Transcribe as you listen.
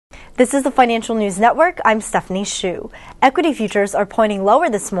This is the Financial News Network. I'm Stephanie Hsu. Equity futures are pointing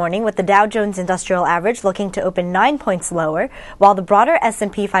lower this morning, with the Dow Jones Industrial Average looking to open 9 points lower, while the broader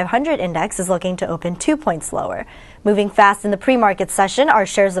S&P 500 index is looking to open 2 points lower. Moving fast in the pre-market session are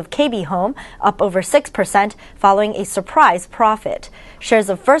shares of KB Home, up over 6%, following a surprise profit. Shares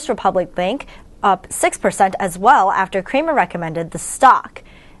of First Republic Bank up 6% as well after Cramer recommended the stock.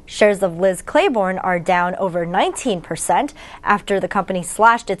 Shares of Liz Claiborne are down over 19% after the company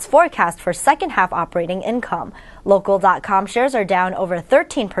slashed its forecast for second-half operating income. Local.com shares are down over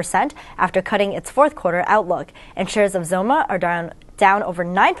 13% after cutting its fourth-quarter outlook, and shares of Xoma are down over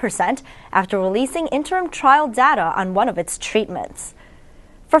 9% after releasing interim trial data on one of its treatments.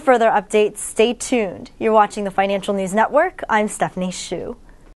 For further updates, stay tuned. You're watching the Financial News Network. I'm Stephanie Hsu.